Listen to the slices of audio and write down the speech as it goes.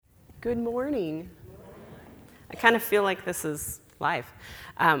Good morning. I kind of feel like this is live.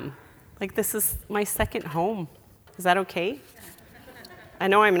 Like this is my second home. Is that okay? I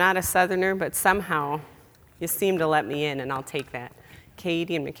know I'm not a Southerner, but somehow you seem to let me in, and I'll take that.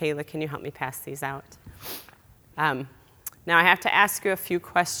 Katie and Michaela, can you help me pass these out? Now I have to ask you a few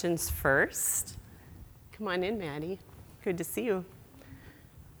questions first. Come on in, Maddie. Good to see you.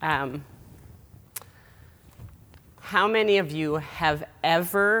 How many of you have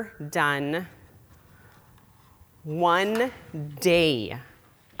ever done one day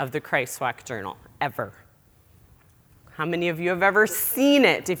of the Christ Walk Journal? Ever? How many of you have ever seen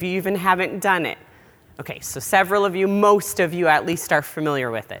it, if you even haven't done it? Okay, so several of you, most of you at least are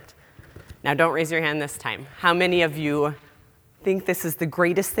familiar with it. Now don't raise your hand this time. How many of you think this is the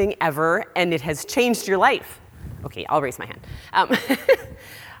greatest thing ever and it has changed your life? Okay, I'll raise my hand.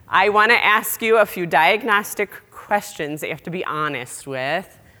 I want to ask you a few diagnostic questions that you have to be honest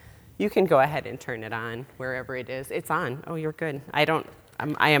with. You can go ahead and turn it on wherever it is. It's on. Oh, you're good.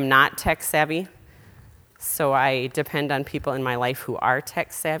 I am not tech savvy, so I depend on people in my life who are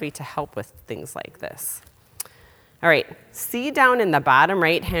tech savvy to help with things like this. All right, see down in the bottom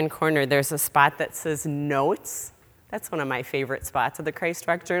right-hand corner, there's a spot that says Notes. That's one of my favorite spots of the Christ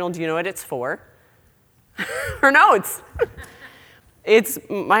Walk Journal. Do you know what it's for? For notes.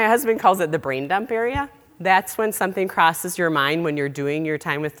 My husband calls it the brain dump area. That's when something crosses your mind when you're doing your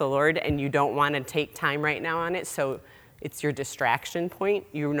time with the Lord and you don't want to take time right now on it, so it's your distraction point.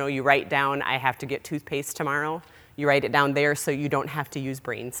 You know, you write down, I have to get toothpaste tomorrow. You write it down there so you don't have to use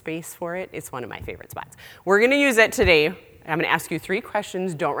brain space for it. It's one of my favorite spots. We're going to use it today. I'm going to ask you 3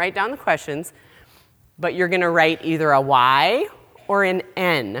 questions. Don't write down the questions, but you're going to write either a Y or an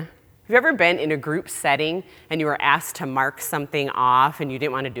N. Have you ever been in a group setting and you were asked to mark something off and you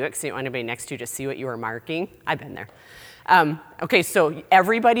didn't want to do it because you didn't want anybody next to you to see what you were marking? I've been there. Okay, so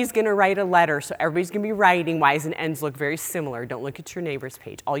everybody's going to write a letter. So everybody's going to be writing. Y's and N's look very similar. Don't look at your neighbor's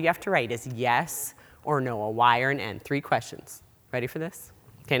page. All you have to write is yes or no, a Y or an N. 3 questions. Ready for this?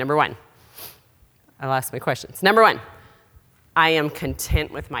 Okay, number 1. I lost my questions. Number 1, I am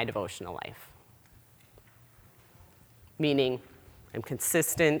content with my devotional life. Meaning, I'm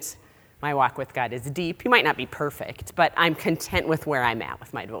consistent. My walk with God is deep. You might not be perfect, but I'm content with where I'm at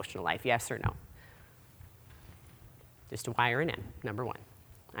with my devotional life. Yes or no? Just a Y or an N. Number 1,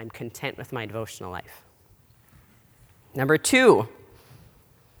 I'm content with my devotional life. Number 2,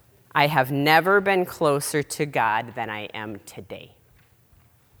 I have never been closer to God than I am today.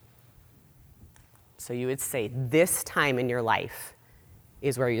 So you would say this time in your life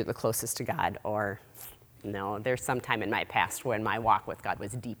is where you're the closest to God, or no, there's some time in my past when my walk with God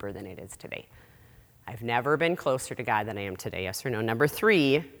was deeper than it is today. I've never been closer to God than I am today, yes or no? Number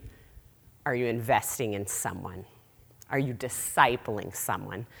 3, are you investing in someone? Are you discipling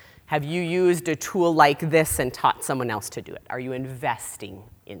someone? Have you used a tool like this and taught someone else to do it? Are you investing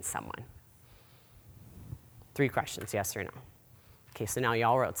in someone? 3 questions, yes or no? Okay, so now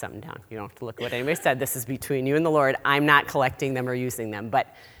y'all wrote something down. You don't have to look at what anybody said. This is between you and the Lord. I'm not collecting them or using them, but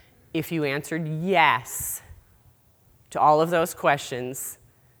if you answered yes to all of those questions,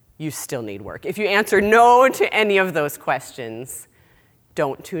 you still need work. If you answer no to any of those questions,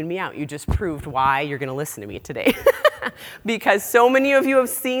 don't tune me out. You just proved why you're going to listen to me today. Because so many of you have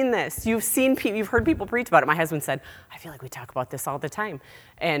seen this. You've heard people preach about it. My husband said, I feel like we talk about this all the time.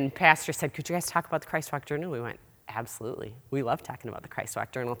 And pastor said, could you guys talk about the Christ Walk Journal? We went, absolutely. We love talking about the Christ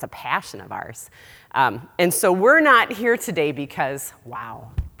Walk Journal. It's a passion of ours. And so we're not here today because,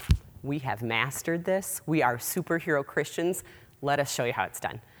 wow, we have mastered this. We are superhero Christians. Let us show you how it's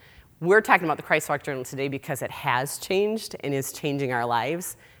done. We're talking about the Christ Walk Journal today because it has changed and is changing our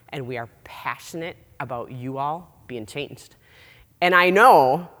lives, and we are passionate about you all being changed. And I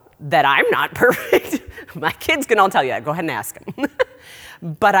know that I'm not perfect. My kids can all tell you that. Go ahead and ask them.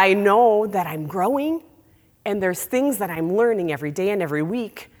 But I know that I'm growing, and there's things that I'm learning every day and every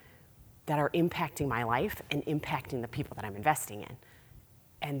week that are impacting my life and impacting the people that I'm investing in.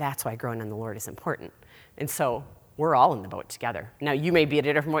 And that's why growing in the Lord is important. And so we're all in the boat together. Now, you may be at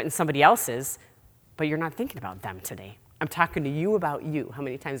a different point than somebody else is, but you're not thinking about them today. I'm talking to you about you. How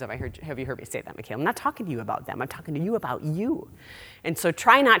many times have you heard me say that, Michaela? I'm not talking to you about them. I'm talking to you about you. And so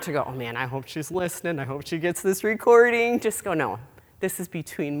try not to go, oh man, I hope she's listening. I hope she gets this recording. Just go, no, this is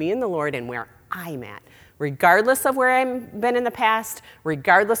between me and the Lord and where I'm at. Regardless of where I've been in the past,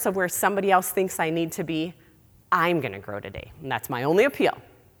 regardless of where somebody else thinks I need to be, I'm going to grow today. And that's my only appeal.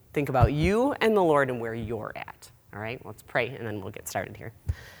 Think about you and the Lord and where you're at. All right, let's pray, and then we'll get started here.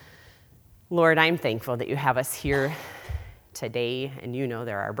 Lord, I'm thankful that you have us here today, and you know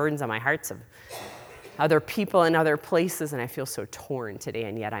there are burdens on my hearts of other people in other places, and I feel so torn today,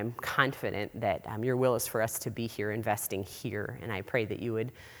 and yet I'm confident that your will is for us to be here, investing here, and I pray that you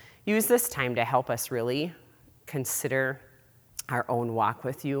would use this time to help us really consider our own walk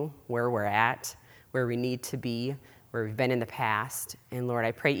with you, where we're at, where we need to be, where we've been in the past, and Lord,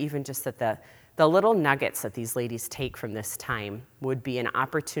 I pray even just that the little nuggets that these ladies take from this time would be an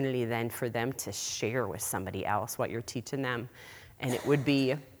opportunity then for them to share with somebody else what you're teaching them, and it would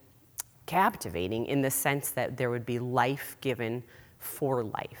be captivating in the sense that there would be life given for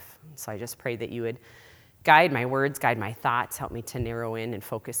life. So I just pray that you would guide my words, guide my thoughts, help me to narrow in and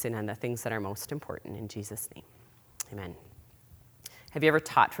focus in on the things that are most important. In Jesus' name, amen. Have you ever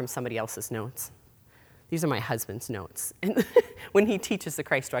taught from somebody else's notes? These are my husband's notes. And when he teaches the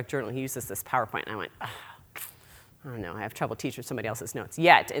Christ Walk Journal, he uses this PowerPoint, and I went, I don't know, I have trouble teaching somebody else's notes.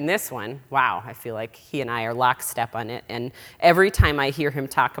 Yet, in this one, wow, I feel like he and I are lockstep on it, and every time I hear him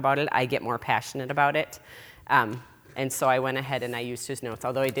talk about it, I get more passionate about it. And so I went ahead and I used his notes,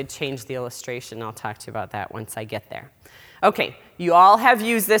 although I did change the illustration. I'll talk to you about that once I get there. Okay, you all have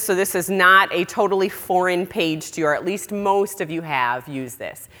used this, so this is not a totally foreign page to you, or at least most of you have used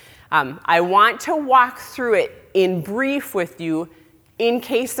this. I want to walk through it in brief with you in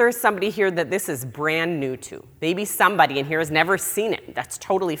case there's somebody here that this is brand new to. Maybe somebody in here has never seen it. That's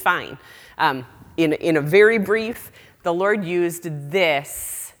totally fine. In a very brief, the Lord used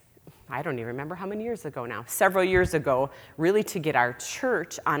this, I don't even remember how many years ago now, several years ago, really to get our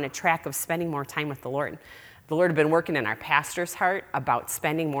church on a track of spending more time with the Lord. The Lord had been working in our pastor's heart about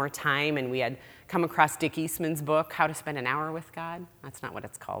spending more time, and we had come across Dick Eastman's book, How to Spend an Hour with God. That's not what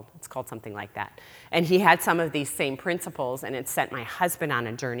it's called. It's called something like that. And he had some of these same principles, and it sent my husband on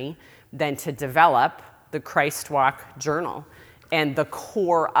a journey then to develop the Christ Walk Journal. And the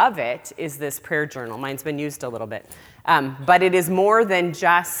core of it is this prayer journal. Mine's been used a little bit. But it is more than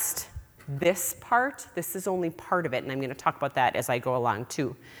just this part. This is only part of it, and I'm going to talk about that as I go along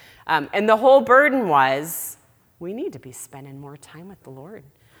too. And the whole burden was, we need to be spending more time with the Lord.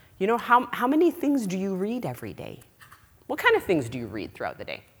 You know, how many things do you read every day? What kind of things do you read throughout the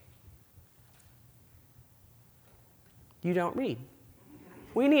day? You don't read.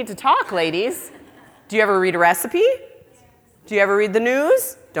 We need to talk, ladies. Do you ever read a recipe? Do you ever read the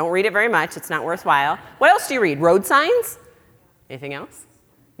news? Don't read it very much. It's not worthwhile. What else do you read? Road signs? Anything else?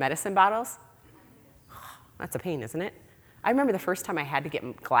 Medicine bottles? That's a pain, isn't it? I remember the first time I had to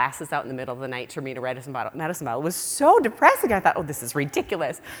get glasses out in the middle of the night to read a medicine bottle. It was so depressing. I thought, oh, this is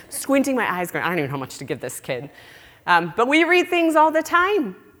ridiculous. Squinting my eyes, going, I don't even know how much to give this kid. But we read things all the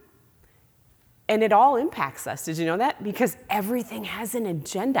time. And it all impacts us. Did you know that? Because everything has an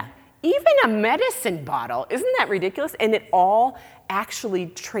agenda. Even a medicine bottle. Isn't that ridiculous? And it all actually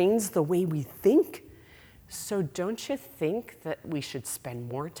trains the way we think. So don't you think that we should spend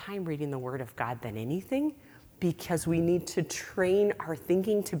more time reading the Word of God than anything? Because we need to train our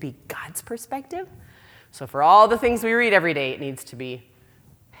thinking to be God's perspective. So for all the things we read every day, it needs to be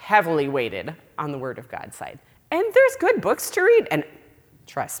heavily weighted on the Word of God side. And there's good books to read. And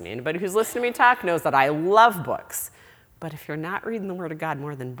trust me, anybody who's listened to me talk knows that I love books. But if you're not reading the Word of God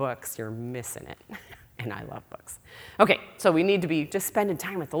more than books, you're missing it. And I love books. Okay, so we need to be just spending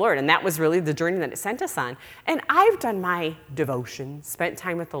time with the Lord. And that was really the journey that it sent us on. And I've done my devotion, spent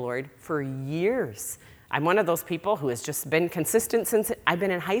time with the Lord for years. I'm one of those people who has just been consistent since I've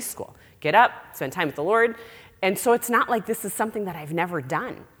been in high school. Get up, spend time with the Lord. And so it's not like this is something that I've never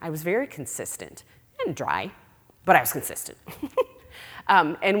done. I was very consistent and dry, but I was consistent.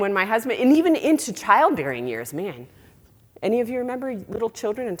 And when my husband, and even into childbearing years, man, any of you remember little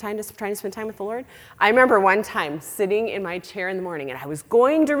children and trying to spend time with the Lord? I remember one time sitting in my chair in the morning, and I was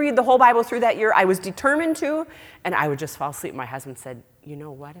going to read the whole Bible through that year. I was determined to, and I would just fall asleep. My husband said, you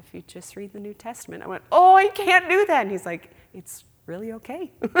know, what if you just read the New Testament? I went, oh, I can't do that. And he's like, it's really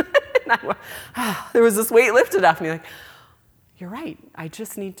okay. And I went, there was this weight lifted off me, like, you're right. I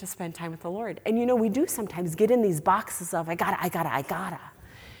just need to spend time with the Lord. And you know, we do sometimes get in these boxes of, I gotta.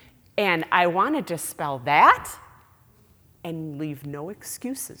 And I want to dispel that and leave no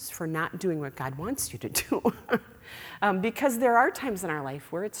excuses for not doing what God wants you to do. Because there are times in our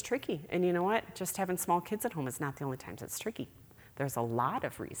life where it's tricky. And you know what? Just having small kids at home is not the only times it's tricky. There's a lot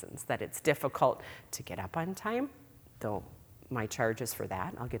of reasons that it's difficult to get up on time, though my charge is for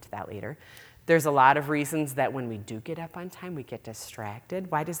that. I'll get to that later. There's a lot of reasons that when we do get up on time, we get distracted.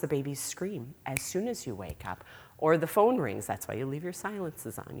 Why does the baby scream as soon as you wake up? Or the phone rings. That's why you leave your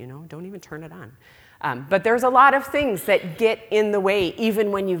silences on, you know? Don't even turn it on. But there's a lot of things that get in the way,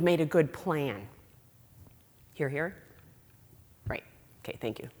 even when you've made a good plan. Here? Right. Okay,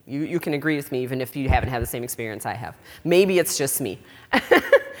 thank you. You can agree with me even if you haven't had the same experience I have. Maybe it's just me.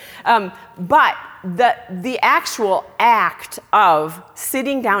 But the actual act of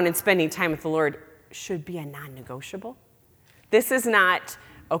sitting down and spending time with the Lord should be a non-negotiable. This is not,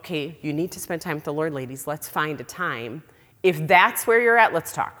 okay, you need to spend time with the Lord, ladies. Let's find a time. If that's where you're at,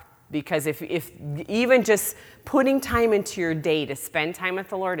 let's talk. Because if even just putting time into your day to spend time with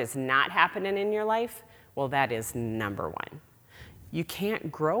the Lord is not happening in your life, well, that is number one. You can't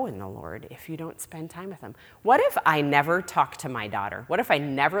grow in the Lord if you don't spend time with him. What if I never talked to my daughter? What if I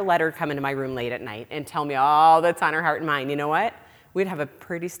never let her come into my room late at night and tell me all that's on her heart and mind? You know what? We'd have a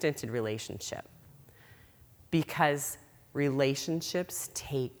pretty stinted relationship. Because relationships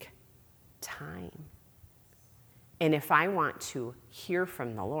take time. And if I want to hear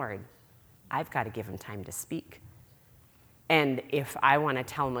from the Lord, I've got to give him time to speak. And if I want to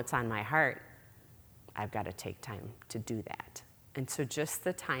tell him what's on my heart, I've got to take time to do that. And so just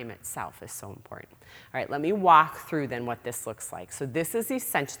the time itself is so important. All right, let me walk through then what this looks like. So this is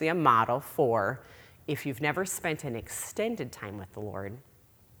essentially a model for if you've never spent an extended time with the Lord,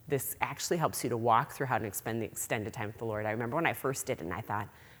 this actually helps you to walk through how to spend the extended time with the Lord. I remember when I first did it and I thought,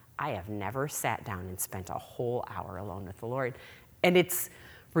 I have never sat down and spent a whole hour alone with the Lord. And it's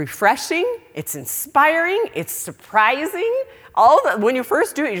refreshing, it's inspiring, it's surprising. When you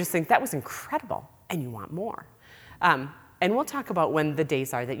first do it, you just think, that was incredible, and you want more. And we'll talk about when the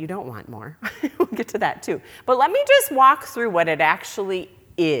days are that you don't want more. We'll get to that too. But let me just walk through what it actually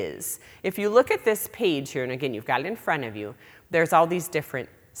is. If you look at this page here, and again, you've got it in front of you, there's all these different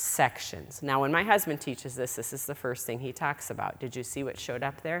sections. Now, when my husband teaches this is the first thing he talks about. Did you see what showed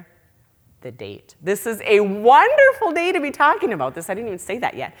up there? The date. This is a wonderful day to be talking about this. I didn't even say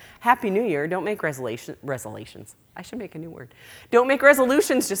that yet. Happy New Year. Don't make resolutions. I should make a new word. Don't make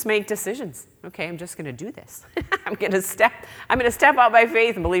resolutions, just make decisions. Okay, I'm just going to do this. I'm going to step out by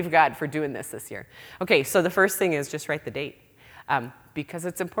faith and believe God for doing this year. Okay, so the first thing is just write the date. Because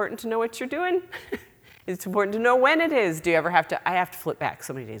it's important to know what you're doing. It's important to know when it is. Do you ever have to? I have to flip back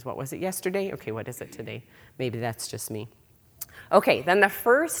so many days. What was it yesterday? Okay, what is it today? Maybe that's just me. Okay, then the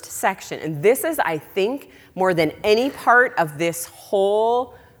first section, and this is, I think, more than any part of this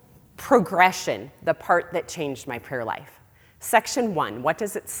whole progression, the part that changed my prayer life. Section 1, what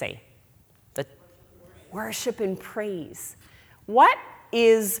does it say? The worship and praise. What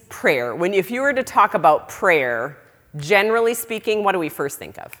is prayer? If you were to talk about prayer, generally speaking, what do we first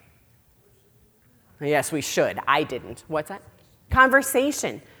think of? Yes, we should. I didn't. What's that?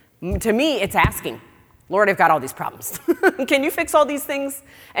 Conversation. To me, it's asking, Lord, I've got all these problems. Can you fix all these things?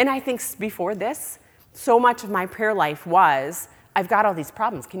 And I think before this, so much of my prayer life was, I've got all these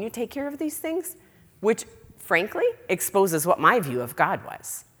problems. Can you take care of these things? Which, frankly, exposes what my view of God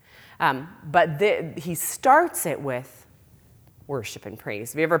was. But he starts it with worship and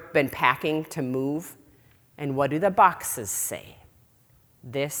praise. Have you ever been packing to move? And what do the boxes say?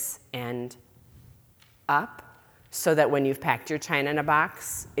 This and up, so that when you've packed your china in a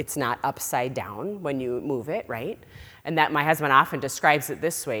box, it's not upside down when you move it, right? And that my husband often describes it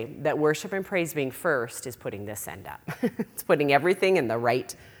this way, that worship and praise being first is putting this end up. It's putting everything in the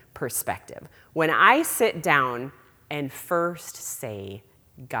right perspective. When I sit down and first say,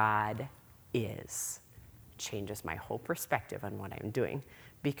 God is, changes my whole perspective on what I'm doing,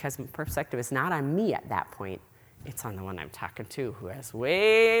 because my perspective is not on me at that point, it's on the one I'm talking to, who has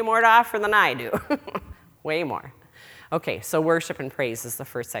way more to offer than I do. Way more. Okay, so worship and praise is the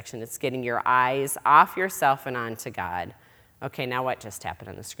first section. It's getting your eyes off yourself and onto God. Okay, now what just happened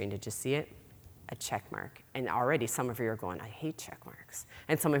on the screen? Did you see it? A check mark. And already some of you are going, I hate check marks.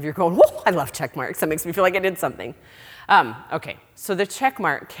 And some of you are going, whoa, I love check marks. That makes me feel like I did something. Okay, so the check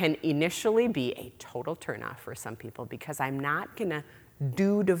mark can initially be a total turnoff for some people, because I'm not going to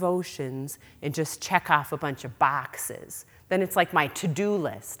do devotions and just check off a bunch of boxes. Then it's like my to-do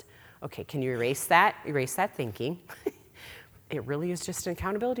list. Okay, can you erase that? Erase that thinking. It really is just an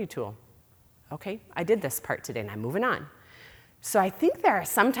accountability tool. Okay, I did this part today and I'm moving on. So I think there are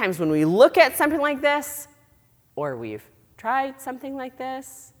some times when we look at something like this, or we've tried something like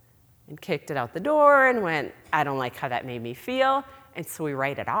this and kicked it out the door and went, I don't like how that made me feel, and so we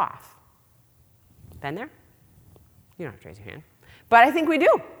write it off. Been there? You don't have to raise your hand. But I think we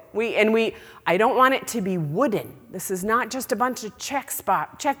do. I don't want it to be wooden. This is not just a bunch of check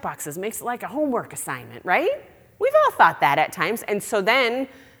boxes. Makes it like a homework assignment, right? We've all thought that at times. And so then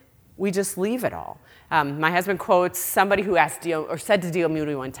we just leave it all. My husband quotes somebody who said to D.L.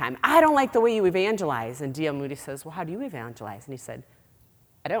 Moody one time, I don't like the way you evangelize. And D.L. Moody says, well, how do you evangelize? And he said,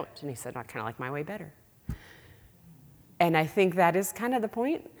 I don't. And he said, I kind of like my way better. And I think that is kind of the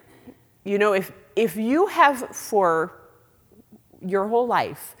point. You know, if you have for your whole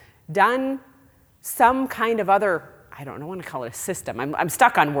life done some kind of other, I don't want to call it a system. I'm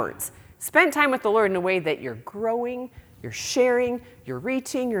stuck on words. Spend time with the Lord in a way that you're growing, you're sharing, you're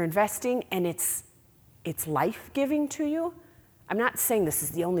reaching, you're investing, and it's life-giving to you. I'm not saying this is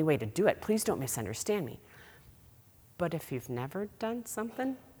the only way to do it. Please don't misunderstand me. But if you've never done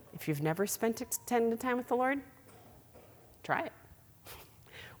something, if you've never spent extended time with the Lord, try it.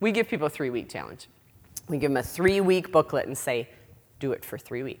 We give people a 3-week challenge. We give them a 3-week booklet and say, do it for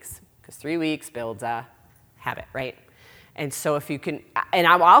 3 weeks. Because 3 weeks builds a habit, right? And so if you can, and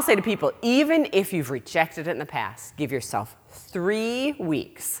I'll say to people, even if you've rejected it in the past, give yourself 3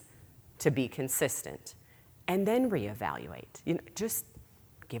 weeks to be consistent and then reevaluate. Just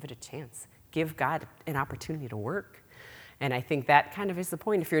give it a chance. Give God an opportunity to work. And I think that kind of is the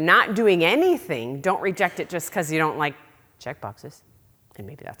point. If you're not doing anything, don't reject it just because you don't like check boxes. And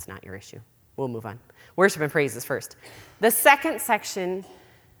maybe that's not your issue. We'll move on. Worship and praise is first. The second section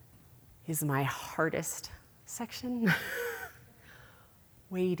is my hardest section.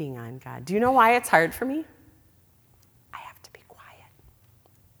 Waiting on God. Do you know why it's hard for me? I have to be quiet.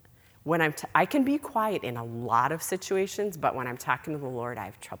 When I can be quiet in a lot of situations, but when I'm talking to the Lord, I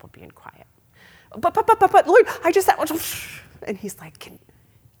have trouble being quiet. But Lord, I just, and he's like,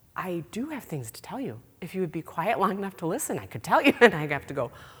 I do have things to tell you. If you would be quiet long enough to listen, I could tell you, and I have to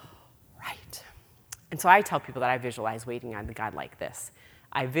go, right. And so I tell people that I visualize waiting on God like this.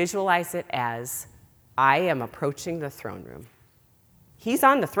 I visualize it as I am approaching the throne room. He's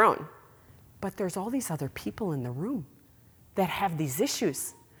on the throne, but there's all these other people in the room that have these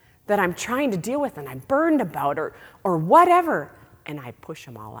issues that I'm trying to deal with and I'm burned about or whatever, and I push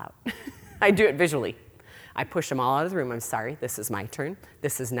them all out. I do it visually. I push them all out of the room. I'm sorry, this is my turn.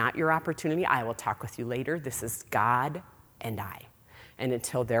 This is not your opportunity. I will talk with you later. This is God and I. And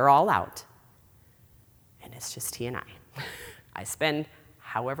until they're all out, and it's just he and I spend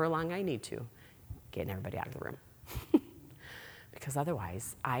however long I need to getting everybody out of the room. Because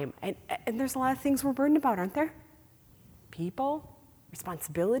otherwise, and there's a lot of things we're burdened about, aren't there? People,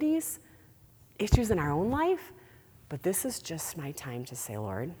 responsibilities, issues in our own life. But this is just my time to say,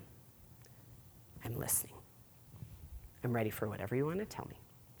 Lord, I'm listening. I'm ready for whatever you want to tell me.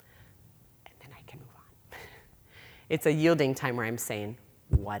 And then I can move on. It's a yielding time where I'm saying,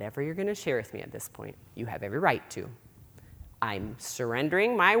 whatever you're going to share with me at this point, you have every right to. I'm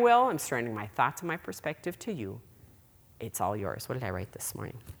surrendering my will. I'm surrendering my thoughts and my perspective to you. It's all yours. What did I write this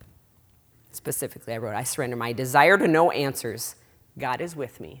morning? Specifically, I wrote, I surrender my desire to know answers. God is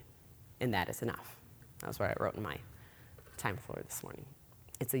with me, and that is enough. That was what I wrote in my time with the Lord this morning.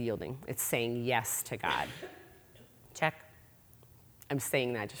 It's a yielding. It's saying yes to God. Check. I'm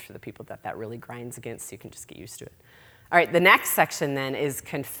saying that just for the people that really grinds against, so you can just get used to it. All right, the next section then is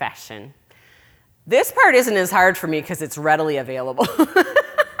confession. This part isn't as hard for me because it's readily available.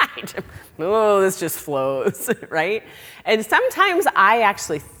 This just flows, right? And sometimes I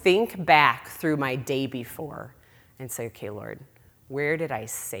actually think back through my day before and say, okay, Lord, where did I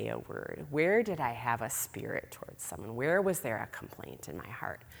say a word? Where did I have a spirit towards someone? Where was there a complaint in my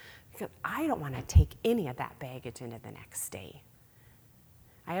heart? Because I don't want to take any of that baggage into the next day.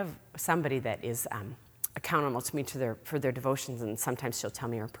 I have somebody that is accountable to me for their devotions, and sometimes she'll tell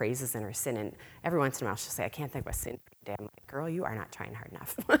me her praises and her sin, and every once in a while she'll say, I can't think of a sin today. I'm like, girl, you are not trying hard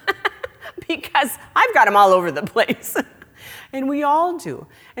enough. Because I've got them all over the place. And we all do.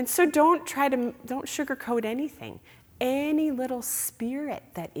 And so don't sugarcoat anything. Any little spirit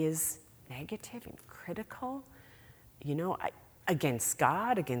that is negative and critical, against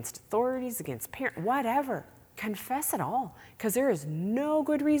God, against authorities, against parents, whatever, confess it all. Because there is no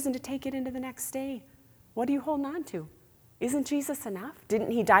good reason to take it into the next day. What are you holding on to? Isn't Jesus enough?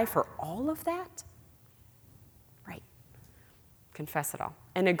 Didn't he die for all of that? Right. Confess it all.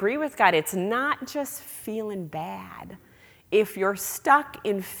 And agree with God. It's not just feeling bad. If you're stuck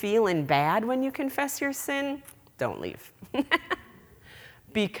in feeling bad when you confess your sin, don't leave.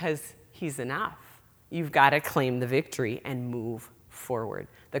 Because he's enough. You've got to claim the victory and move forward.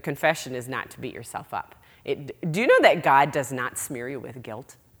 The confession is not to beat yourself up. Do you know that God does not smear you with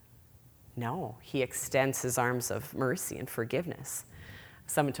guilt? No, he extends his arms of mercy and forgiveness.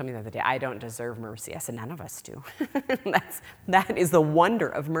 Someone told me the other day, I don't deserve mercy. I said, none of us do. That is the wonder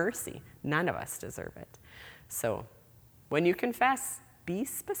of mercy. None of us deserve it. So when you confess, be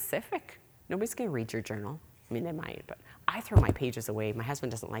specific. Nobody's going to read your journal. I mean, they might, but I throw my pages away. My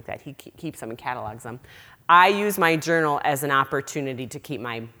husband doesn't like that. He keeps them and catalogs them. I use my journal as an opportunity to keep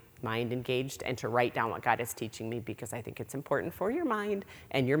my mind engaged and to write down what God is teaching me, because I think it's important for your mind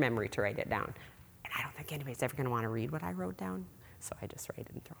and your memory to write it down. And I don't think anybody's ever going to want to read what I wrote down, so I just write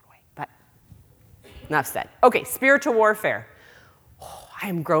it and throw it away. But enough said. Okay, spiritual warfare. I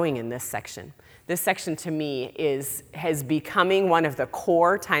am growing in this section. This section to me has becoming one of the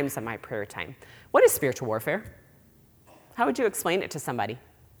core times of my prayer time. What is spiritual warfare? How would you explain it to somebody?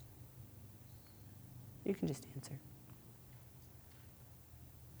 You can just answer.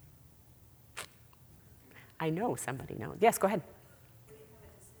 I know somebody knows. Yes, go ahead. When you have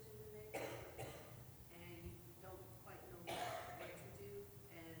a decision to make and you don't quite know what to do,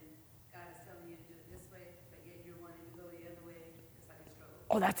 and God is telling you to do it this way, but yet you're wanting to go the other way, it's like a struggle.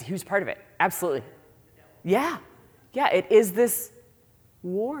 Oh, that's a huge part of it. Absolutely. Yeah. Yeah, it is this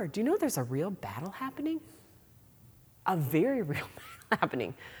war. Do you know there's a real battle happening? A very real battle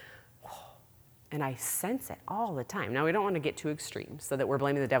happening. And I sense it all the time. Now, we don't want to get too extreme so that we're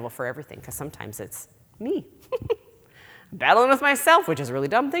blaming the devil for everything, because sometimes it's me. Battling with myself, which is a really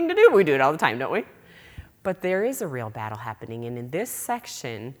dumb thing to do. We do it all the time, don't we? But there is a real battle happening. And in this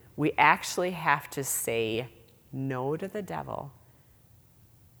section, we actually have to say no to the devil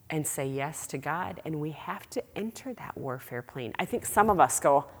and say yes to God. And we have to enter that warfare plane. I think some of us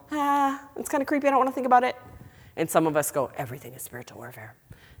go, it's kind of creepy. I don't want to think about it. And some of us go, everything is spiritual warfare.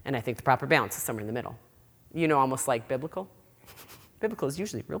 And I think the proper balance is somewhere in the middle. You know, almost like biblical. Biblical is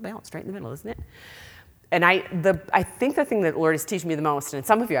usually real balanced, right in the middle, isn't it? And I think the thing that the Lord is teaching me the most, and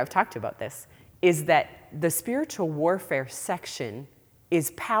some of you I've talked to about this, is that the spiritual warfare section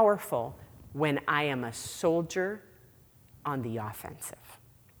is powerful when I am a soldier on the offensive.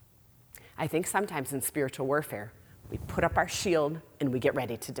 I think sometimes in spiritual warfare, we put up our shield and we get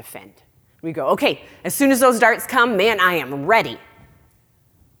ready to defend. We go, okay, as soon as those darts come, man, I am ready.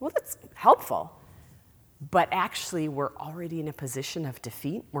 Well, that's helpful. But actually, we're already in a position of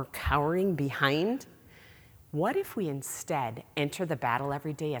defeat. We're cowering behind. What if we instead enter the battle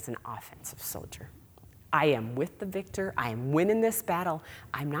every day as an offensive soldier? I am with the victor. I am winning this battle.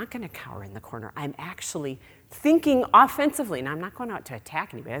 I'm not going to cower in the corner. I'm actually thinking offensively, and I'm not going out to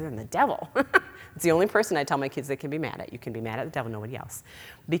attack anybody other than the devil. It's the only person I tell my kids they can be mad at. You can be mad at the devil, nobody else.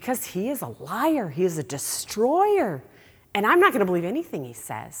 Because he is a liar. He is a destroyer. And I'm not going to believe anything he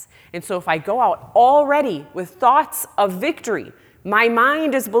says. And so if I go out already with thoughts of victory, my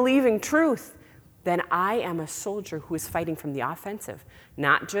mind is believing truth, then I am a soldier who is fighting from the offensive,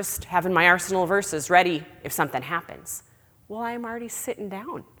 not just having my arsenal of verses ready if something happens. Well, I'm already sitting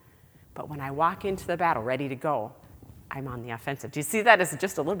down. But when I walk into the battle ready to go, I'm on the offensive. Do you see that as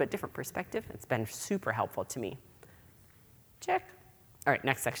just a little bit different perspective? It's been super helpful to me. Check. All right,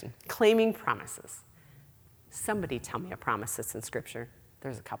 next section. Claiming promises. Somebody tell me a promise that's in Scripture.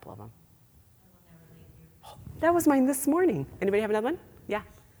 There's a couple of them. I will never leave you. Oh, that was mine this morning. Anybody have another one? Yeah.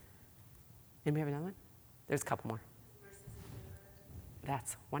 Anybody have another one? There's a couple more.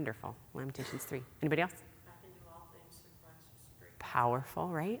 That's wonderful. Lamentations 3. Anybody else? I can do all things through Christ who strengthens me. Powerful,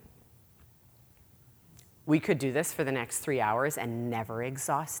 right? We could do this for the next 3 hours and never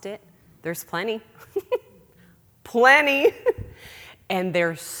exhaust it. There's plenty. Plenty. And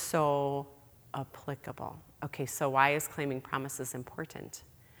they're so applicable. Okay, so why is claiming promises important?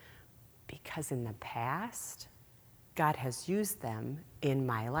 Because in the past, God has used them in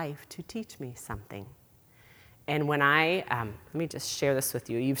my life to teach me something. And when let me just share this with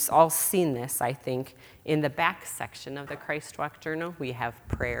you. You've all seen this, I think, in the back section of the Christ Walk Journal. We have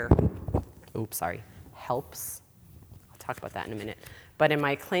prayer, helps. I'll talk about that in a minute. But in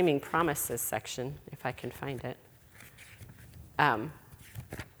my claiming promises section, if I can find it,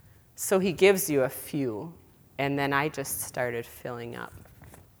 so he gives you a few, and then I just started filling up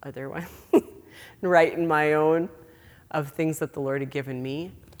other ones, writing my own of things that the Lord had given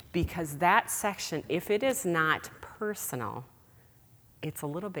me, because that section, if it is not personal, it's a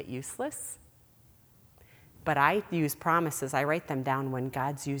little bit useless. But I use promises, I write them down when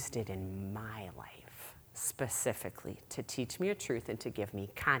God's used it in my life, specifically to teach me a truth and to give me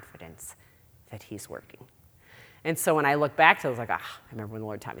confidence that he's working. And so when I look back to it, I was like, I remember when the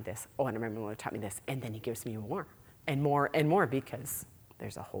Lord taught me this. Oh, and I remember when the Lord taught me this. And then he gives me more and more and more, because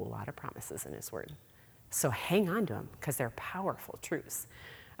there's a whole lot of promises in his word. So hang on to them, because they're powerful truths.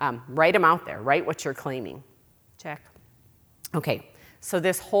 Write them out there. Write what you're claiming. Check. Okay, so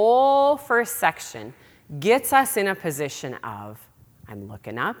this whole first section gets us in a position of, I'm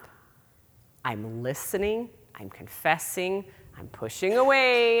looking up, I'm listening, I'm confessing, I'm pushing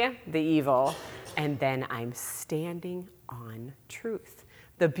away the evil, and then I'm standing on truth.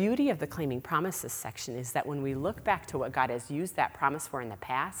 The beauty of the claiming promises section is that when we look back to what God has used that promise for in the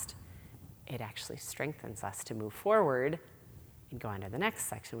past, it actually strengthens us to move forward and go on to the next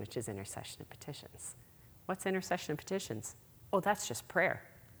section, which is intercession and petitions. What's intercession and petitions? Oh, that's just prayer.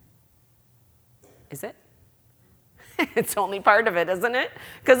 Is it? It's only part of it, isn't it?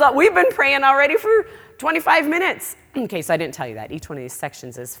 Because we've been praying already for 25 minutes. Okay, so I didn't tell you that. Each one of these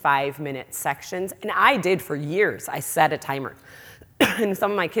sections is 5-minute sections. And I did for years. I set a timer. And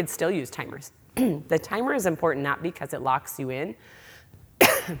some of my kids still use timers. The timer is important not because it locks you in.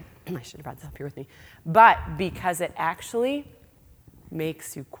 I should have brought this up here with me. But because it actually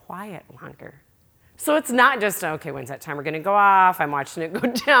makes you quiet longer. So it's not just, okay, when's that timer going to go off? I'm watching it go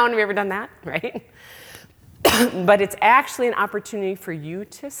down. Have you ever done that? Right? But it's actually an opportunity for you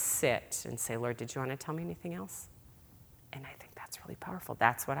to sit and say, Lord, did you want to tell me anything else? And I think that's really powerful.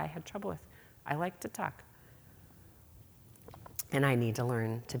 That's what I had trouble with. I like to talk. And I need to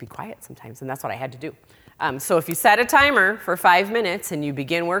learn to be quiet sometimes, and that's what I had to do. So if you set a timer for 5 minutes and you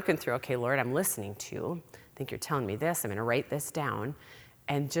begin working through, okay, Lord, I'm listening to you. I think you're telling me this. I'm going to write this down,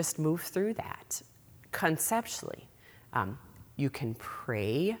 and just move through that conceptually. You can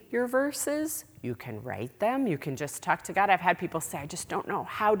pray your verses. You can write them. You can just talk to God. I've had people say, I just don't know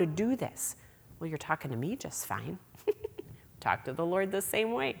how to do this. Well, you're talking to me just fine. Talk to the Lord the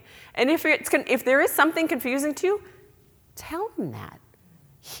same way. And if there is something confusing to you, tell him that.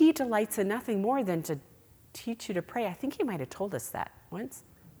 He delights in nothing more than to teach you to pray. I think he might have told us that once.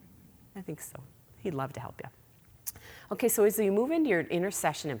 I think so. He'd love to help you. Okay, so as you move into your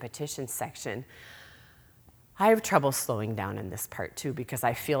intercession and petition section, I have trouble slowing down in this part too, because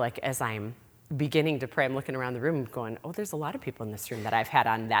I feel like as I'm beginning to pray, I'm looking around the room going, oh, there's a lot of people in this room that I've had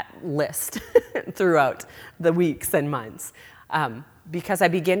on that list throughout the weeks and months. Because I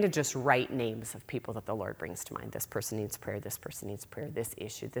begin to just write names of people that the Lord brings to mind. This person needs prayer, this person needs prayer, this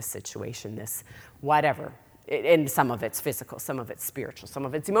issue, this situation, this whatever. And some of it's physical, some of it's spiritual, some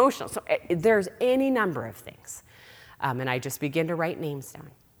of it's emotional. So there's any number of things. And I just begin to write names down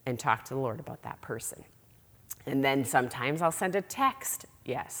and talk to the Lord about that person. And then sometimes I'll send a text.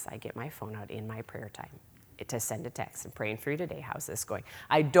 Yes, I get my phone out in my prayer time to send a text. I'm praying for you today. How's this going?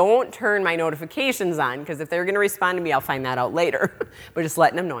 I don't turn my notifications on, because if they're going to respond to me, I'll find that out later. But just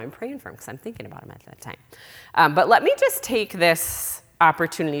letting them know I'm praying for them, because I'm thinking about them at that time. But let me just take this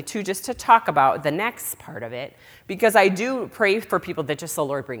opportunity just to talk about the next part of it, because I do pray for people that just the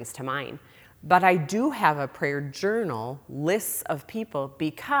Lord brings to mind. But I do have a prayer journal, lists of people,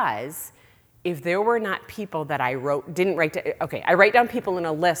 because if there were not people that I didn't write down, okay, I write down people in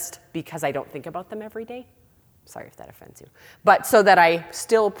a list because I don't think about them every day. Sorry if that offends you. But so that I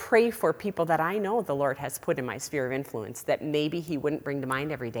still pray for people that I know the Lord has put in my sphere of influence that maybe he wouldn't bring to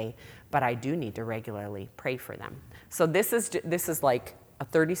mind every day, but I do need to regularly pray for them. So this is like a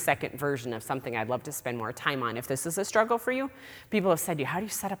 30-second version of something I'd love to spend more time on. If this is a struggle for you, people have said to you, how do you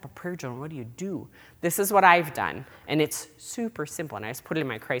set up a prayer journal? What do you do? This is what I've done, and it's super simple, and I just put it in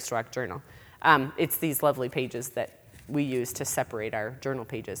my Christ Rock journal. It's these lovely pages that we use to separate our journal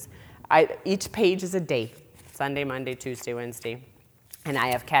pages. Each page is a day. Sunday, Monday, Tuesday, Wednesday. And I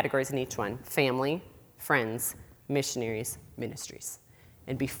have categories in each one: family, friends, missionaries, ministries.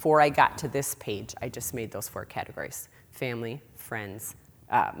 And before I got to this page, I just made those 4 categories: family, friends,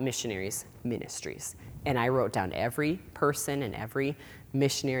 missionaries, ministries. And I wrote down every person and every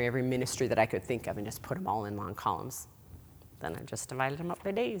missionary, every ministry that I could think of, and just put them all in long columns. Then I just divided them up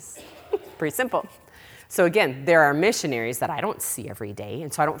by days. Pretty simple. So again, there are missionaries that I don't see every day,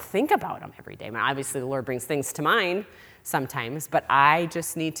 and so I don't think about them every day. I mean, obviously, the Lord brings things to mind sometimes, but I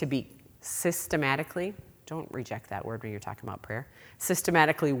just need to be systematically, don't reject that word when you're talking about prayer,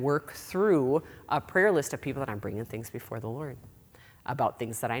 systematically work through a prayer list of people that I'm bringing things before the Lord about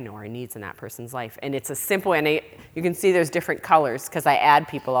things that I know are needs in that person's life. And it's a simple, and you can see there's different colors because I add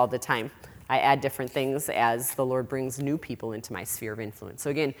people all the time. I add different things as the Lord brings new people into my sphere of influence. So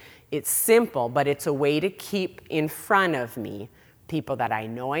again, it's simple, but it's a way to keep in front of me people that I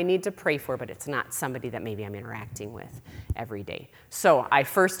know I need to pray for, but it's not somebody that maybe I'm interacting with every day. So I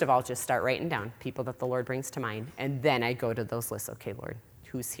first of all just start writing down people that the Lord brings to mind, and then I go to those lists. Okay, Lord,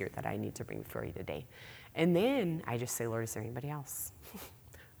 who's here that I need to bring before you today? And then I just say, Lord, is there anybody else?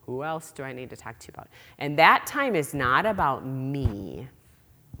 Who else do I need to talk to you about? And that time is not about me.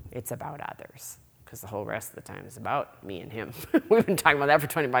 It's about others, because the whole rest of the time is about me and him. We've been talking about that for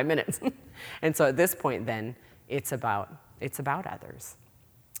 25 minutes. And so at this point, then, it's about others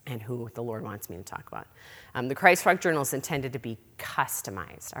and who the Lord wants me to talk about. The Christ Rock Journal is intended to be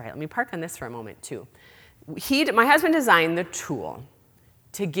customized. All right, let me park on this for a moment, too. My husband designed the tool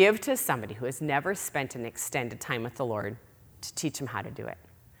to give to somebody who has never spent an extended time with the Lord to teach them how to do it.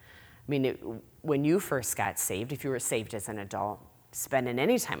 I mean, when you first got saved, if you were saved as an adult, spending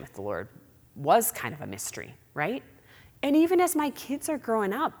any time with the Lord was kind of a mystery, right? And even as my kids are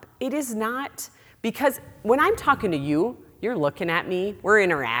growing up, it is not, because when I'm talking to you, you're looking at me, we're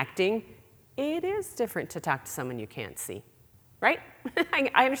interacting, it is different to talk to someone you can't see, right?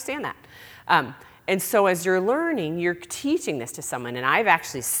 I understand that. And so as you're learning, you're teaching this to someone, and I've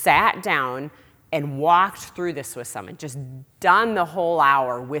actually sat down and walked through this with someone, just done the whole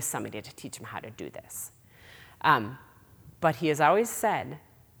hour with somebody to teach them how to do this. But he has always said,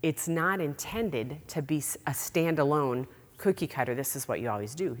 it's not intended to be a standalone cookie cutter, this is what you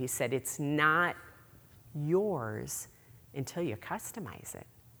always do. He said, it's not yours until you customize it,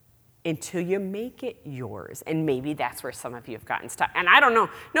 until you make it yours. And maybe that's where some of you have gotten stuck. And I don't know,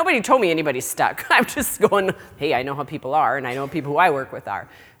 nobody told me anybody's stuck. I'm just going, hey, I know how people are, and I know people who I work with are.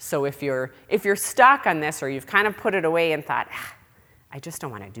 So if you're stuck on this, or you've kind of put it away and thought, I just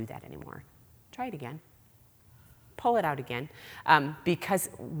don't want to do that anymore, try it again. Pull it out again. Because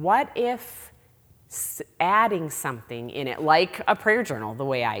what if adding something in it, like a prayer journal, the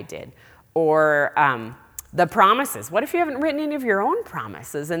way I did, or the promises. What if you haven't written any of your own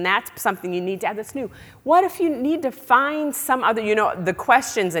promises, and that's something you need to add that's new? What if you need to find some other, the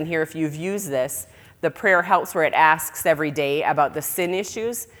questions in here, if you've used this, the prayer helps where it asks every day about the sin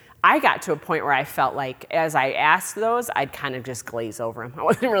issues. I got to a point where I felt like as I asked those, I'd kind of just glaze over them. I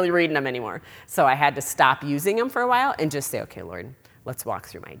wasn't really reading them anymore. So I had to stop using them for a while and just say, okay, Lord, let's walk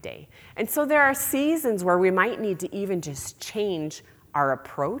through my day. And so there are seasons where we might need to even just change our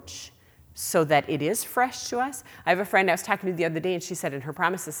approach so that it is fresh to us. I have a friend I was talking to the other day, and she said in her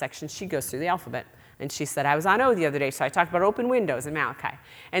promises section, she goes through the alphabet. And she said, I was on O the other day, so I talked about open windows in Malachi.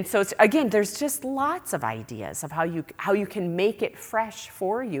 And so, again, there's just lots of ideas of how you can make it fresh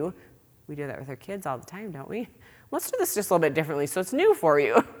for you. We do that with our kids all the time, don't we? Let's do this just a little bit differently so it's new for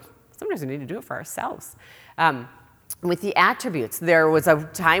you. Sometimes we need to do it for ourselves. With the attributes, there was a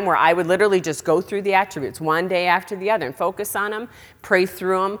time where I would literally just go through the attributes one day after the other and focus on them, pray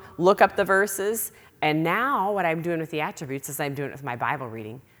through them, look up the verses. And now what I'm doing with the attributes is I'm doing it with my Bible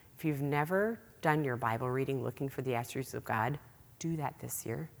reading. If you've never done your Bible reading looking for the attributes of God, do that this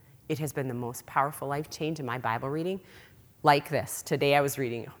year. It has been the most powerful life change in my Bible reading. Like this. Today I was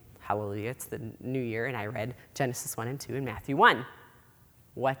reading, hallelujah, it's the new year, and I read Genesis 1 and 2 and Matthew 1.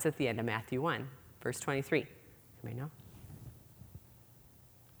 What's at the end of Matthew 1? Verse 23. Anybody know?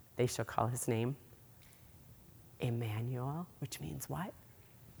 They shall call his name Emmanuel, which means what?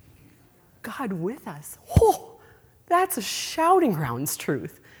 God with us. Oh, that's a shouting grounds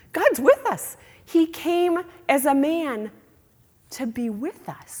truth. God's with us. He came as a man to be with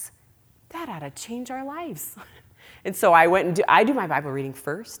us. That ought to change our lives. And so I do my Bible reading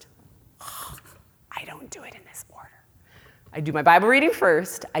first. I don't do it in this order. I do my Bible reading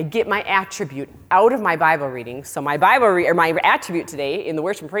first. I get my attribute out of my Bible reading. So my my attribute today in the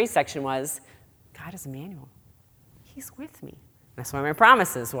worship and praise section was, God is Emmanuel. He's with me. That's why my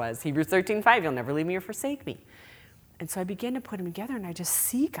promises was, Hebrews 13:5, you'll never leave me or forsake me. And so I begin to put them together, and I just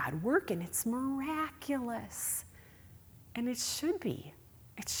see God work, and it's miraculous. And it should be.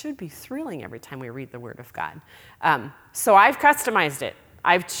 It should be thrilling every time we read the Word of God. So I've customized it.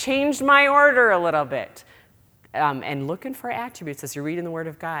 I've changed my order a little bit. And looking for attributes as you're reading the Word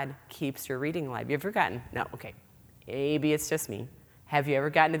of God keeps your reading alive. You ever gotten? No, okay. Maybe it's just me. Have you ever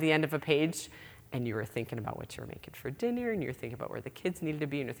gotten to the end of a page and you were thinking about what you were making for dinner, and you were thinking about where the kids needed to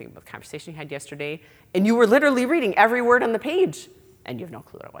be, and you're thinking about the conversation you had yesterday, and you were literally reading every word on the page, and you have no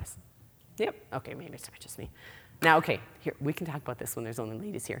clue what it was? Yep. Okay, maybe it's not just me. Now, okay, here, we can talk about this when there's only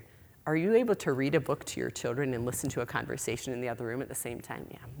ladies here. Are you able to read a book to your children and listen to a conversation in the other room at the same time?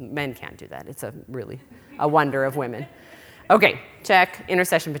 Yeah, men can't do that. It's really a wonder of women. Okay, check,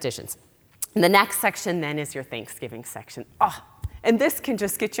 intercession petitions. And the next section then is your Thanksgiving section. Oh, and this can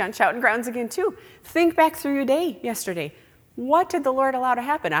just get you on shouting grounds again too. Think back through your day yesterday. What did the Lord allow to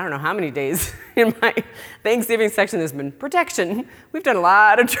happen? I don't know how many days in my Thanksgiving section there's been protection. We've done a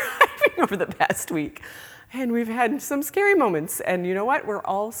lot of driving over the past week. And we've had some scary moments. And you know what? We're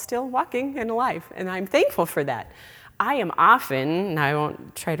all still walking and alive. And I'm thankful for that. I am often, and I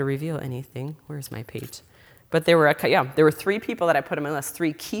won't try to reveal anything. Where's my page? But there were 3 people that I put on my list,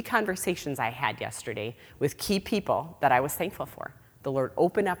 3 key conversations I had yesterday with key people that I was thankful for. The Lord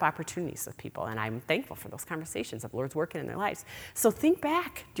opened up opportunities with people, and I'm thankful for those conversations of the Lord's working in their lives. So think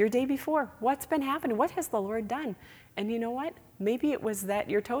back to your day before. What's been happening? What has the Lord done? And you know what? Maybe it was that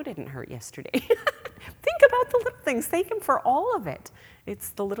your toe didn't hurt yesterday. Think about the little things. Thank him for all of it. It's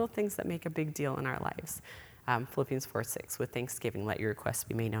the little things that make a big deal in our lives. Philippians 4:6, with thanksgiving, let your requests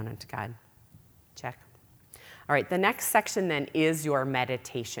be made known unto God. Check. All right, the next section then is your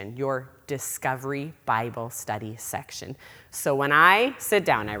meditation, your Discovery Bible Study section. So when I sit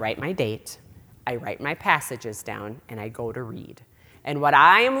down, I write my date, I write my passages down, and I go to read. And what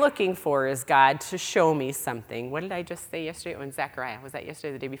I am looking for is God to show me something. What did I just say yesterday? When Zechariah, was that yesterday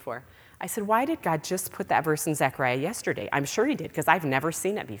or the day before? I said, why did God just put that verse in Zechariah yesterday? I'm sure he did, because I've never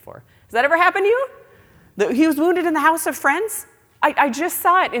seen it before. Has that ever happened to you? He was wounded in the house of friends? I just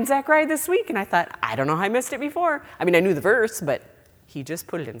saw it in Zechariah this week, and I thought, I don't know how I missed it before. I mean, I knew the verse, but he just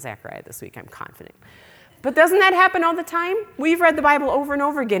put it in Zechariah this week, I'm confident. But doesn't that happen all the time? We've read the Bible over and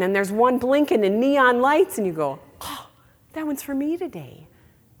over again, and there's one blinking in neon lights, and you go, oh, that one's for me today.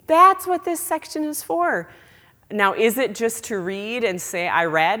 That's what this section is for. Now, is it just to read and say, I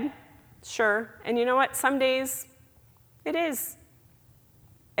read? Sure. And you know what? Some days it is.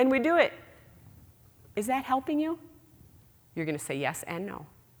 And we do it. Is that helping you? You're going to say yes and no,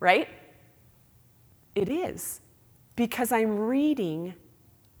 right? It is. Because I'm reading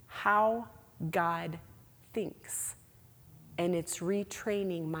how God thinks. And it's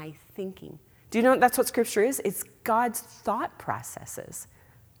retraining my thinking. Do you know that's what Scripture is? It's God's thought processes.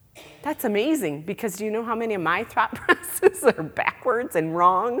 That's amazing, because do you know how many of my thought processes are backwards and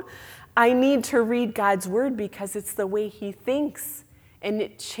wrong? I need to read God's Word because it's the way He thinks, and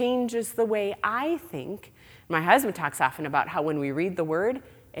it changes the way I think. My husband talks often about how when we read the Word,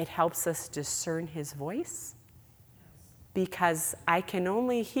 it helps us discern His voice, because I can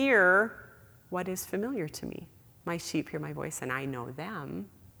only hear what is familiar to me. My sheep hear my voice, and I know them.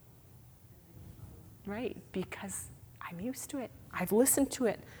 Right, because I'm used to it. I've listened to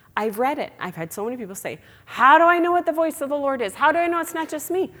it. I've read it. I've had so many people say, how do I know what the voice of the Lord is? How do I know it's not just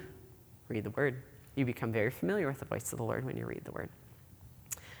me? Read the Word. You become very familiar with the voice of the Lord when you read the Word.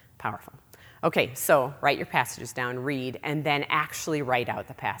 Powerful. Okay, so write your passages down, read, and then actually write out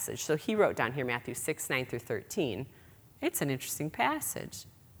the passage. So he wrote down here Matthew 6, 9 through 13. It's an interesting passage.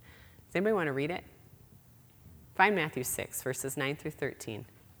 Does anybody want to read it? Find Matthew 6, verses 9 through 13.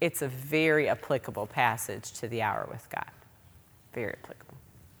 It's a very applicable passage to the hour with God. Very applicable.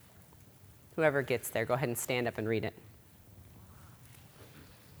 Whoever gets there, go ahead and stand up and read it.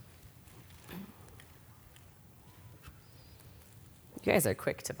 You guys are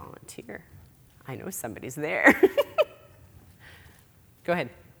quick to volunteer. I know somebody's there. Go ahead.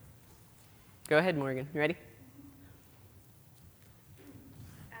 Go ahead, Morgan. You ready?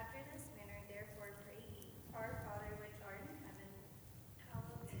 After this manner, therefore, pray ye, Our Father which art in heaven,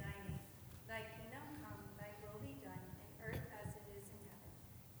 hallowed be thy name. Thy kingdom come, thy will be done, in earth as it is in heaven.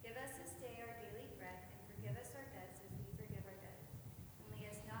 Give us this day our daily bread, and forgive us our debts as we forgive our debtors. And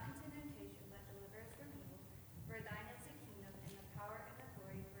lead us not into temptation, but deliver us from evil. For thine is the kingdom, and the power, and the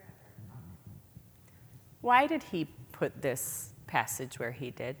glory forever. Amen. Why did he put this passage where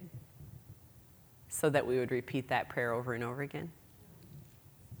he did? So that we would repeat that prayer over and over again?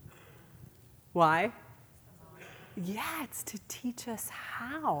 Why? Yeah, it's to teach us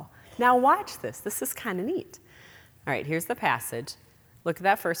how. Now watch this. This is kind of neat. All right, here's the passage. Look at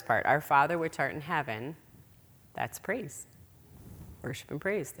that first part. Our Father which art in heaven, that's praise. Worship and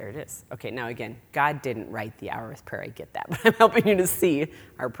praise. There it is. Okay, now again, God didn't write the hour with prayer. I get that. But I'm helping you to see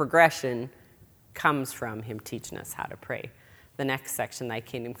our progression comes from him teaching us how to pray. The next section, thy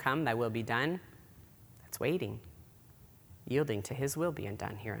kingdom come, thy will be done. That's waiting. Yielding to his will being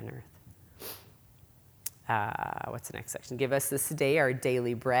done here on earth. What's the next section? Give us this day our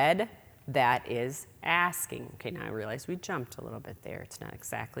daily bread. That is asking. Okay, now I realize we jumped a little bit there. It's not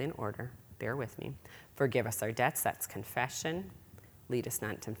exactly in order. Bear with me. Forgive us our debts. That's confession. Lead us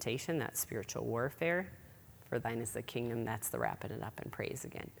not in temptation. That's spiritual warfare. For thine is the kingdom. That's the wrapping it up in praise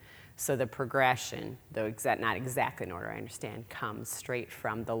again. So the progression, though not exactly in order, I understand, comes straight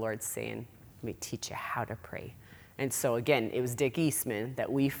from the Lord saying, let me teach you how to pray. And so again, it was Dick Eastman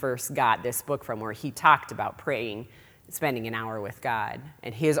that we first got this book from, where he talked about praying, spending an hour with God,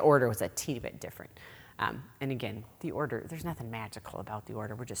 and his order was a teeny bit different. And again, the order, there's nothing magical about the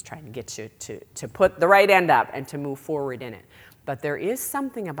order. We're just trying to get you to put the right end up and to move forward in it. But there is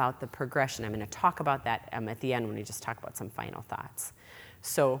something about the progression. I'm going to talk about that at the end when we just talk about some final thoughts.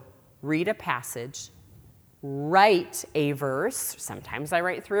 So read a passage, write a verse. Sometimes I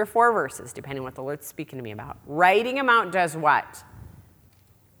write 3 or 4 verses, depending on what the Lord's speaking to me about. Writing them out does what?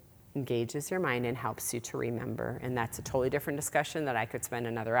 Engages your mind and helps you to remember. And that's a totally different discussion that I could spend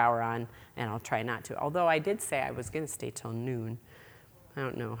another hour on, and I'll try not to. Although I did say I was going to stay till noon. I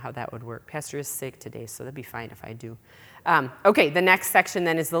don't know how that would work. Pastor is sick today, so that'd be fine if I do. Okay, the next section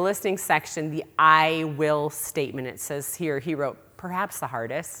then is the listening section, the I will statement. It says here, he wrote, perhaps the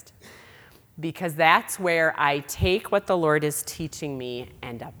hardest, because that's where I take what the Lord is teaching me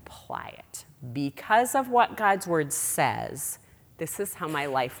and apply it. Because of what God's word says, this is how my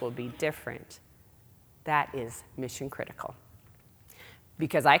life will be different. That is mission critical.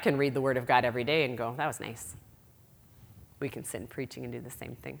 Because I can read the word of God every day and go, that was nice. We can sit in preaching and do the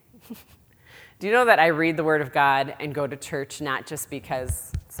same thing. Do you know that I read the Word of God and go to church not just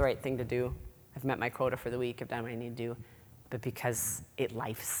because it's the right thing to do? I've met my quota for the week, I've done what I need to do, but because it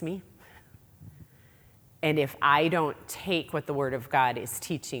lifes me. And if I don't take what the Word of God is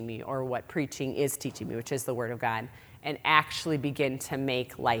teaching me, or what preaching is teaching me, which is the Word of God, and actually begin to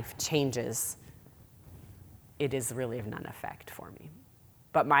make life changes, it is really of none effect for me.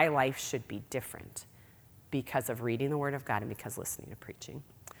 But my life should be different because of reading the Word of God and because listening to preaching.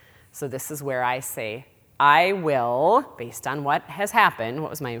 So this is where I say, I will, based on what has happened.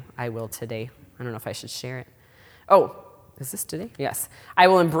 What was my I will today? I don't know if I should share it. Oh, is this today? Yes. I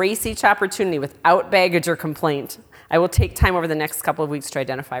will embrace each opportunity without baggage or complaint. I will take time over the next couple of weeks to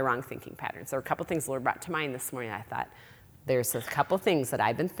identify wrong thinking patterns. There were a couple things the Lord brought to mind this morning. I thought, there's a couple things that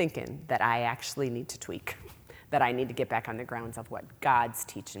I've been thinking that I actually need to tweak, that I need to get back on the grounds of what God's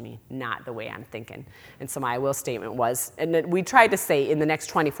teaching me, not the way I'm thinking. And so my I will statement was, and we tried to say in the next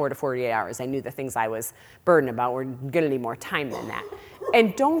 24 to 48 hours, I knew the things I was burdened about were going to need more time than that.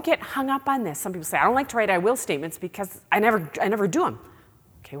 And don't get hung up on this. Some people say, I don't like to write I will statements because I never do them.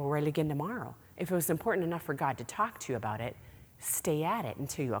 Okay, we'll write it again tomorrow. If it was important enough for God to talk to you about it, stay at it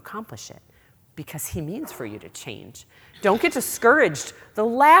until you accomplish it, because he means for you to change. Don't get discouraged. The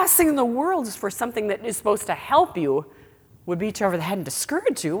last thing in the world is for something that is supposed to help you would beat you over the head and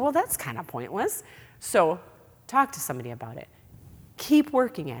discourage you. Well, that's kind of pointless. So talk to somebody about it. Keep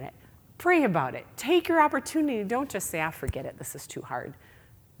working at it. Pray about it. Take your opportunity. Don't just say, forget it. This is too hard.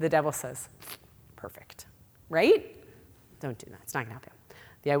 The devil says, perfect, right? Don't do that. It's not going to help you.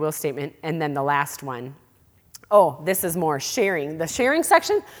 The I will statement. And then the last one. Oh, this is more sharing. The sharing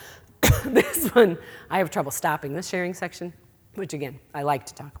section, this one, I have trouble stopping the sharing section, which again, I like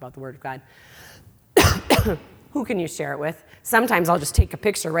to talk about the Word of God. Who can you share it with? Sometimes I'll just take a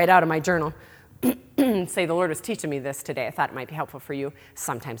picture right out of my journal and say, the Lord was teaching me this today. I thought it might be helpful for you.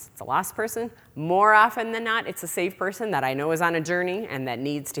 Sometimes it's a lost person. More often than not, it's a saved person that I know is on a journey and that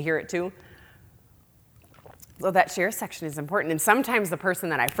needs to hear it too. So that share section is important. And sometimes the person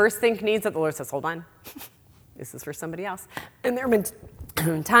that I first think needs it, the Lord says, hold on. This is for somebody else. And there have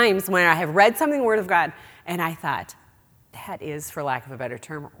been times when I have read something in the Word of God and I thought, that is, for lack of a better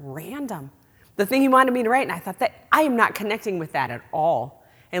term, random. The thing he wanted me to write, and I thought that I am not connecting with that at all.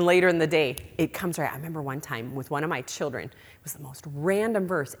 And later in the day, it comes right. I remember one time with one of my children, it was the most random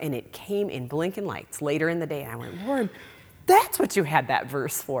verse, and it came in blinking lights later in the day. And I went, Lord, that's what you had that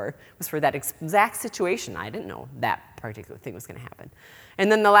verse for. It was for that exact situation. I didn't know that particular thing was going to happen.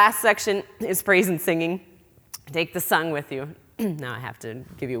 And then the last section is praise and singing. Take the song with you. Now I have to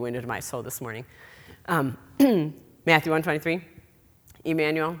give you a window to my soul this morning. Matthew 1:23,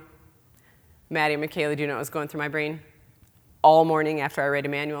 Emmanuel. Maddie and Michaela, do you know what was going through my brain all morning after I read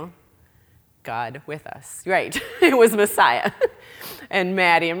Emmanuel? God with us. Right, it was Messiah. And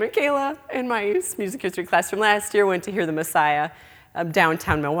Maddie and Michaela in my music history class from last year went to hear the Messiah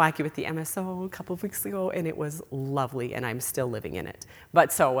downtown Milwaukee with the MSO a couple of weeks ago, and it was lovely, and I'm still living in it.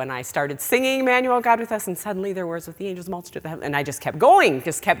 But so when I started singing Emmanuel, God with us, and suddenly there was with the angels multitude, and I just kept going,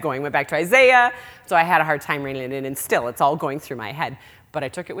 went back to Isaiah, so I had a hard time reining it in, and still it's all going through my head, but I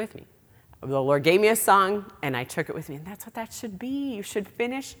took it with me. The Lord gave me a song, and I took it with me, and that's what that should be. You should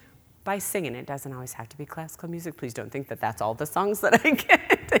finish by singing. It doesn't always have to be classical music. Please don't think that that's all the songs that I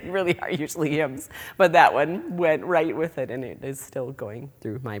get. They really are usually hymns, but that one went right with it, and it is still going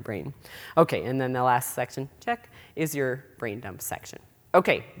through my brain. Okay, and then the last section, check, is your brain dump section.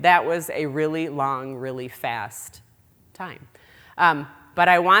 Okay, that was a really long, really fast time. But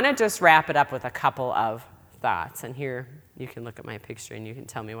I want to just wrap it up with a couple of thoughts, and here you can look at my picture and you can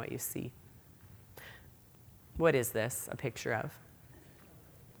tell me what you see. What is this a picture of?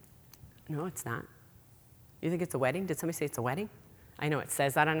 No, it's not. You think it's a wedding? Did somebody say it's a wedding? I know it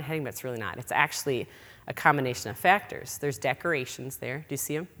says that on a heading, but it's really not. It's actually a combination of factors. There's decorations there. Do you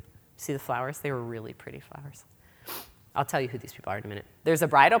see them? See the flowers? They were really pretty flowers. I'll tell you who these people are in a minute. There's a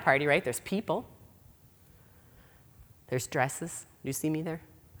bridal party, right? There's people. There's dresses. Do you see me there?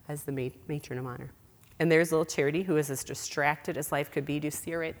 As the matron of honor. And there's little Charity, who is as distracted as life could be. Do you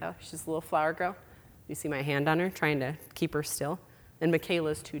see her right though? She's a little flower girl. Do you see my hand on her, trying to keep her still? And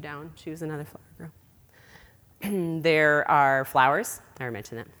Michaela's 2 down. She was another flower girl. There are flowers. I already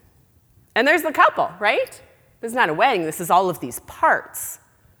mentioned that. And there's the couple, right? This is not a wedding. This is all of these parts.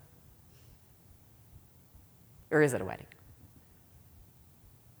 Or is it a wedding?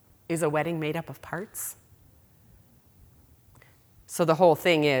 Is a wedding made up of parts? So the whole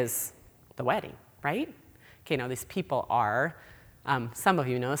thing is the wedding, right? Okay, now these people are, some of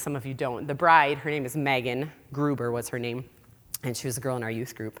you know, some of you don't. The bride, her name is Megan Gruber was her name. And she was a girl in our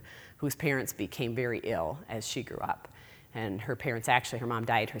youth group whose parents became very ill as she grew up. And her mom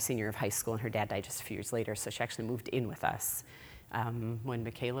died her senior year of high school, and her dad died just a few years later, so she actually moved in with us when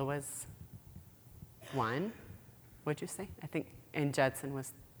Michaela was 1. What'd you say? I think, and Judson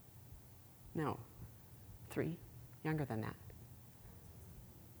was, 3, younger than that.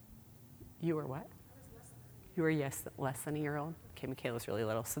 You were what? You were, less than a year old? Okay, Michaela's really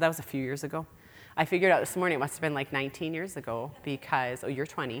little. So that was a few years ago. I figured out this morning it must have been like 19 years ago because, you're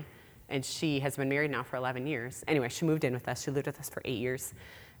 20, and she has been married now for 11 years. Anyway, she moved in with us. She lived with us for 8 years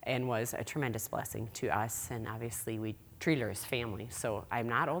and was a tremendous blessing to us, and obviously we treat her as family. So I'm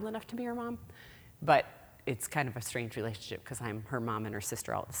not old enough to be her mom, but it's kind of a strange relationship because I'm her mom and her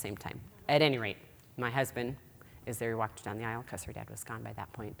sister all at the same time. At any rate, my husband is there. He walked down the aisle because her dad was gone by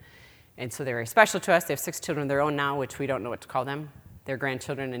that point. And so they're very special to us. They have 6 children of their own now, which we don't know what to call them. They're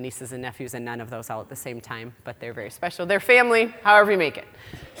grandchildren and nieces and nephews, and none of those all at the same time. But they're very special. They're family, however you make it.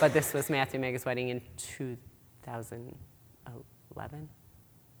 But this was Matthew and Megan's wedding in 2011.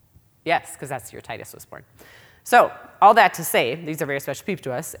 Yes, because that's the year Titus was born. So all that to say, these are very special people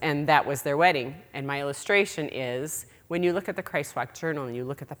to us, and that was their wedding. And my illustration is, when you look at the Christ Walk Journal and you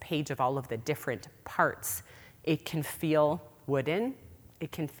look at the page of all of the different parts, it can feel wooden.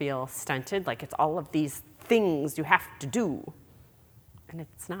 It can feel stunted, like it's all of these things you have to do. And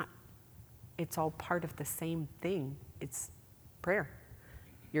it's not. It's all part of the same thing. It's prayer.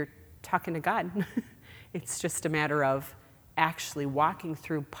 You're talking to God. It's just a matter of actually walking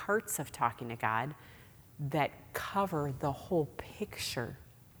through parts of talking to God that cover the whole picture.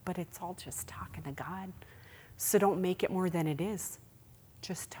 But it's all just talking to God. So don't make it more than it is.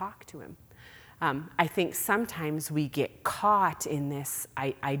 Just talk to him. I think sometimes we get caught in this,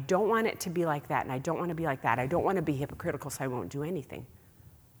 I don't want it to be like that, and I don't want to be like that. I don't want to be hypocritical, so I won't do anything.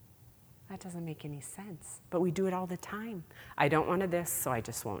 That doesn't make any sense, but we do it all the time. I don't want to this, so I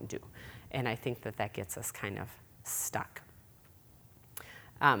just won't do. And I think that gets us kind of stuck.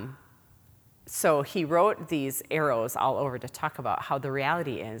 So he wrote these arrows all over to talk about how the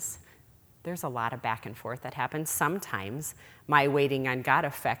reality is there's a lot of back and forth that happens. Sometimes my waiting on God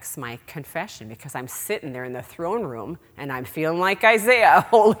affects my confession because I'm sitting there in the throne room and I'm feeling like Isaiah,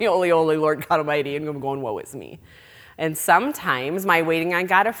 holy, holy, holy Lord God Almighty, and I'm going, woe is me. And sometimes my waiting on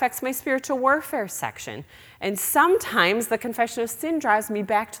God affects my spiritual warfare section. And sometimes the confession of sin draws me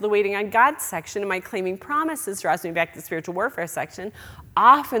back to the waiting on God section, and my claiming promises draws me back to the spiritual warfare section.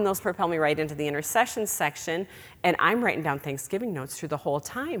 Often those propel me right into the intercession section, and I'm writing down Thanksgiving notes through the whole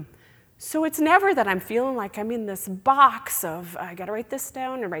time. So it's never that I'm feeling like I'm in this box of, I got to write this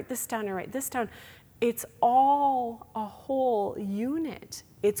down and write this down and write this down. It's all a whole unit.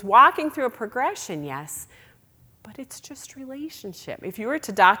 It's walking through a progression, yes, but it's just relationship. If you were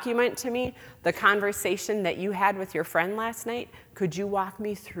to document to me the conversation that you had with your friend last night, could you walk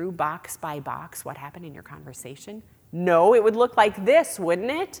me through box by box what happened in your conversation? No, it would look like this, wouldn't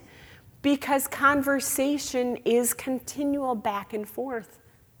it? Because conversation is continual back and forth.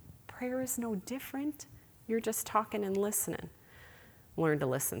 Prayer is no different. You're just talking and listening. Learn to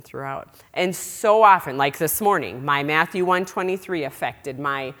listen throughout. And so often, like this morning, my Matthew 1:23 affected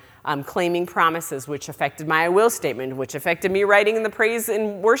my claiming promises, which affected my I will statement, which affected me writing in the praise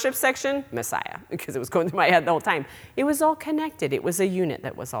and worship section, Messiah, because it was going through my head the whole time. It was all connected. It was a unit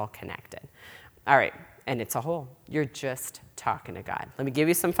that was all connected. All right, and it's a whole. You're just talking to God. Let me give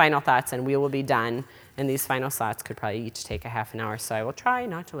you some final thoughts, and we will be done. And these final thoughts could probably each take a half an hour, so I will try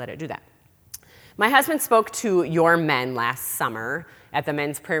not to let it do that. My husband spoke to your men last summer at the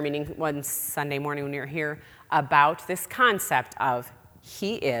men's prayer meeting one Sunday morning when we were here about this concept of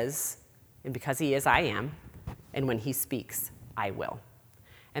he is, and because he is, I am, and when he speaks, I will.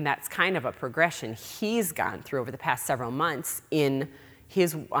 And that's kind of a progression he's gone through over the past several months in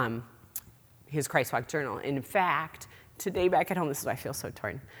his Christ Walk Journal. In fact, today back at home, this is why I feel so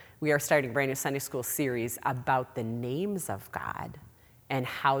torn. We are starting a brand new Sunday school series about the names of God and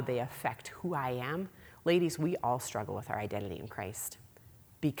how they affect who I am. Ladies, we all struggle with our identity in Christ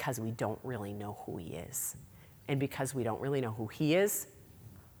because we don't really know who he is. And because we don't really know who he is,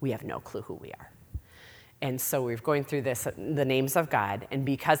 we have no clue who we are. And so we're going through this, the names of God, and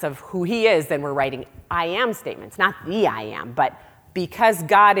because of who he is, then we're writing I am statements, not the I am, but because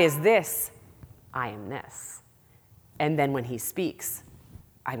God is this, I am this. And then when he speaks,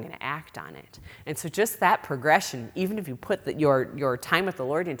 I'm going to act on it. And so just that progression, even if you put your time with the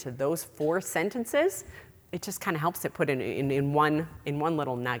Lord into those 4 sentences, it just kind of helps it put in one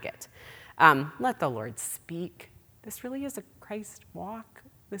little nugget. Let the Lord speak. This really is a Christ walk.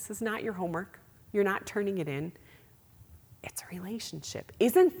 This is not your homework. You're not turning it in. It's a relationship.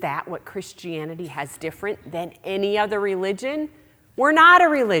 Isn't that what Christianity has different than any other religion? We're not a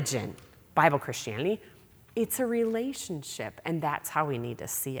religion, Bible Christianity. It's a relationship, and that's how we need to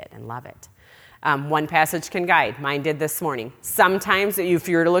see it and love it. One passage can guide. Mine did this morning. Sometimes, if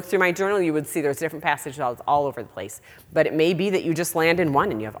you were to look through my journal, you would see there's different passages all over the place. But it may be that you just land in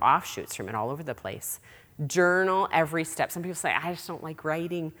one and you have offshoots from it all over the place. Journal every step. Some people say, I just don't like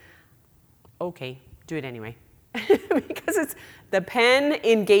writing. Okay, do it anyway. Because the pen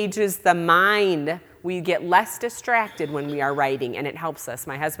engages the mind. We get less distracted when we are writing, and it helps us.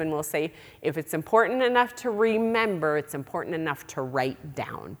 My husband will say, if it's important enough to remember, it's important enough to write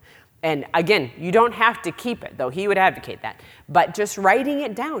down. And again, you don't have to keep it, though he would advocate that. But just writing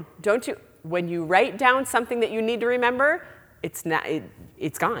it down, don't you? When you write down something that you need to remember, it's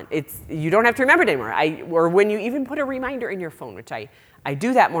gone. You don't have to remember it anymore. Or when you even put a reminder in your phone, which I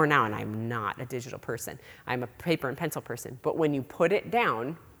do that more now, and I'm not a digital person. I'm a paper and pencil person. But when you put it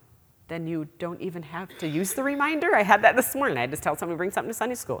down, then you don't even have to use the reminder. I had that this morning. I had to tell someone to bring something to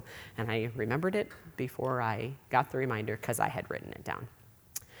Sunday school. And I remembered it before I got the reminder because I had written it down.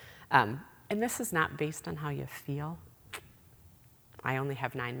 And this is not based on how you feel. I only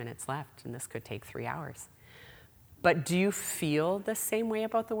have 9 minutes left, and this could take 3 hours. But do you feel the same way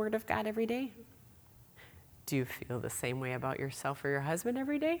about the Word of God every day? Do you feel the same way about yourself or your husband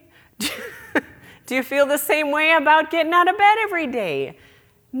every day? Do you feel the same way about getting out of bed every day?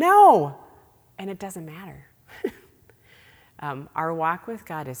 No. And it doesn't matter. Our walk with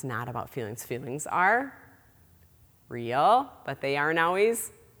God is not about feelings. Feelings are real, but they aren't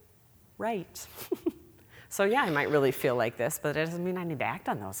always right. So yeah, I might really feel like this, but it doesn't mean I need to act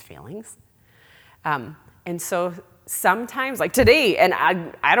on those feelings. And so sometimes, like today, and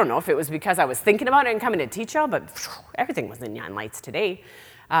I don't know if it was because I was thinking about it and coming to teach y'all, but everything was in neon lights today.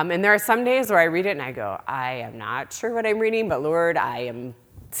 And there are some days where I read it and I go, I am not sure what I'm reading, but Lord, I am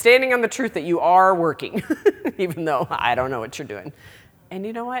standing on the truth that you are working, even though I don't know what you're doing. And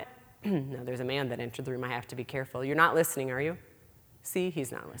you know what? No, there's a man that entered the room. I have to be careful. You're not listening, are you? See,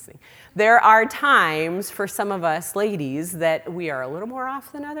 he's not listening. There are times for some of us ladies that we are a little more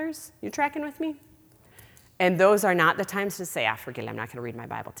off than others. You tracking with me? And those are not the times to say, forget it, I'm not going to read my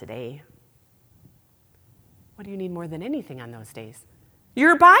Bible today. What do you need more than anything on those days?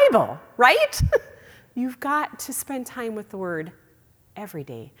 Your Bible, right? You've got to spend time with the Word every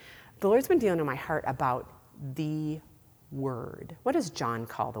day. The Lord's been dealing in my heart about the Word. What does John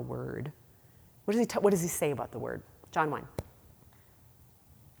call the Word? What does he say about the Word? John 1.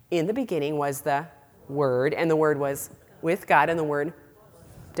 In the beginning was the Word, and the Word was with God, and the Word,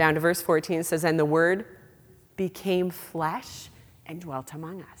 down to verse 14, says, and the Word became flesh and dwelt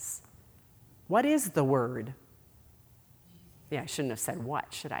among us. What is the Word? Yeah, I shouldn't have said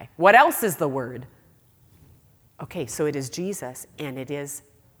what, should I? What else is the Word? Okay, so it is Jesus, and it is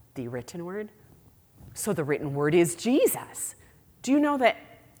the written Word. So the written Word is Jesus. Do you know that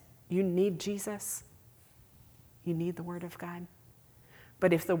you need Jesus? You need the Word of God.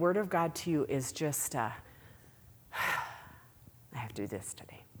 But if the Word of God to you is just, I have to do this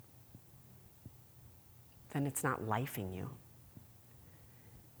today, then it's not lifing you.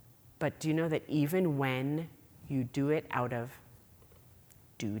 But do you know that even when you do it out of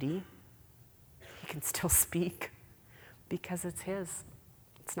duty, He can still speak because it's His.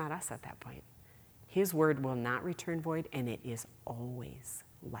 It's not us at that point. His Word will not return void, and it is always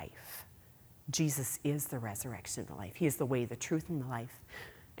life. Jesus is the resurrection and the life. He is the way, the truth, and the life.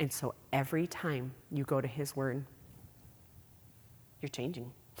 And so every time you go to His Word, you're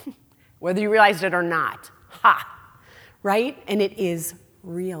changing. Whether you realized it or not. Right? And it is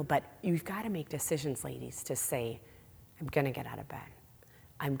real. But you've got to make decisions, ladies, to say, I'm going to get out of bed.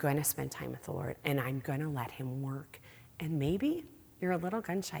 I'm going to spend time with the Lord, and I'm going to let Him work. And maybe you're a little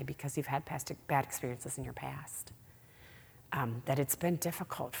gun-shy because you've had bad experiences in your past. That it's been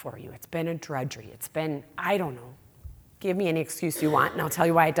difficult for you. It's been a drudgery. It's been, I don't know. Give me any excuse you want, and I'll tell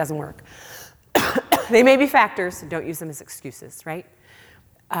you why it doesn't work. They may be factors. Don't use them as excuses, right?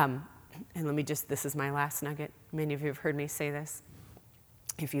 And let me this is my last nugget. Many of you have heard me say this.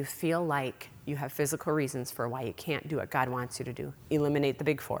 If you feel like you have physical reasons for why you can't do what God wants you to do, eliminate the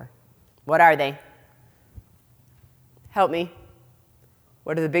big four. What are they? Help me.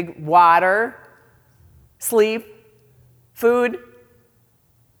 What are the big? Water, sleep, food,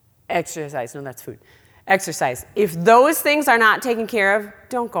 exercise. No, that's food. Exercise. If those things are not taken care of,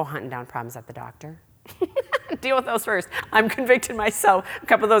 don't go hunting down problems at the doctor. Deal with those first. I'm convicted myself. A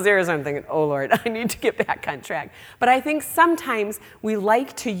couple of those areas I'm thinking, oh Lord, I need to get back on track. But I think sometimes we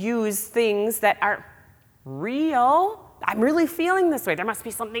like to use things that are real. I'm really feeling this way. There must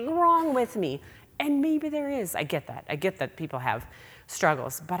be something wrong with me. And maybe there is. I get that. I get that people have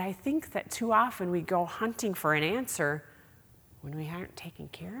struggles. But I think that too often we go hunting for an answer when we aren't taking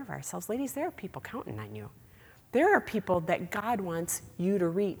care of ourselves. Ladies, there are people counting on you. There are people that God wants you to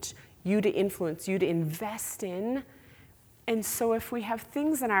reach, you to influence, you to invest in. And so if we have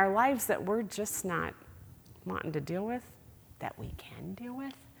things in our lives that we're just not wanting to deal with, that we can deal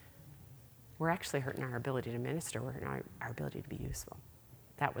with, we're actually hurting our ability to minister. We're hurting our ability to be useful.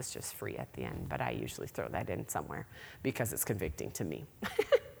 That was just free at the end, but I usually throw that in somewhere because it's convicting to me.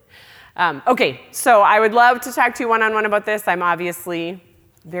 Okay, so I would love to talk to you one-on-one about this. I'm obviously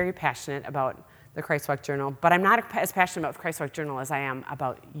very passionate about the Christ Walk Journal, but I'm not as passionate about the Christ Walk Journal as I am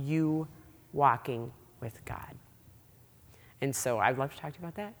about you walking with God. And so I'd love to talk to you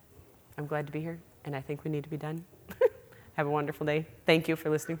about that. I'm glad to be here, and I think we need to be done. Have a wonderful day. Thank you for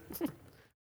listening.